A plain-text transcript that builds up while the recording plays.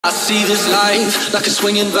I see this life like a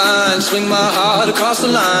swinging vine. Swing my heart across the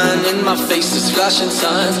line. In my face is flashing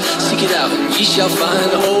signs. Seek it out and ye shall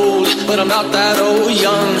find. Old, but I'm not that old.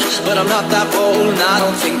 Young, but I'm not that bold. And I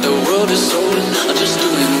don't think the world is sold. I'm just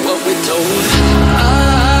doing what we're told.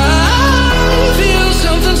 I feel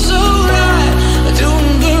something so right,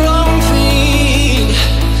 doing the wrong thing.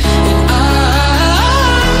 And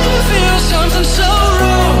I feel something so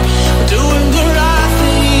wrong, doing the right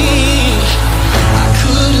thing.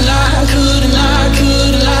 I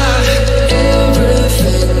couldn't lie.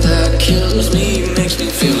 Everything that kills me makes me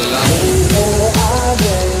feel alive. I've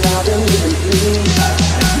been living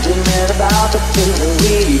dreaming about the thing that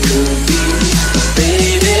we could be.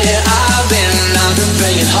 Baby, I've been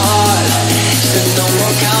praying hard. Said no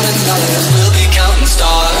more counting dollars, we'll be counting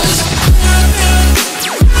stars.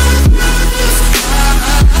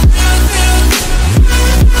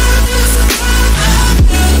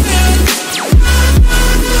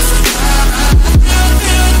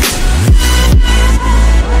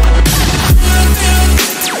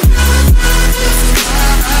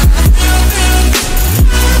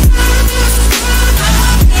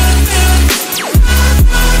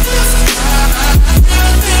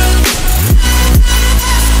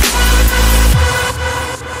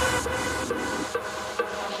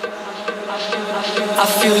 I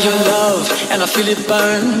feel your love, and I feel it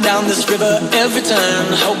burn down this river every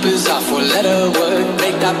turn. Hope is our four-letter word.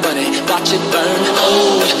 Make that money, watch it burn.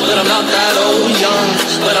 Old, but I'm not that old. Young,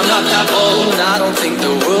 but I'm not that bold. And I don't think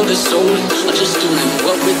the world is sold. I'm just doing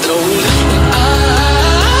what we're told.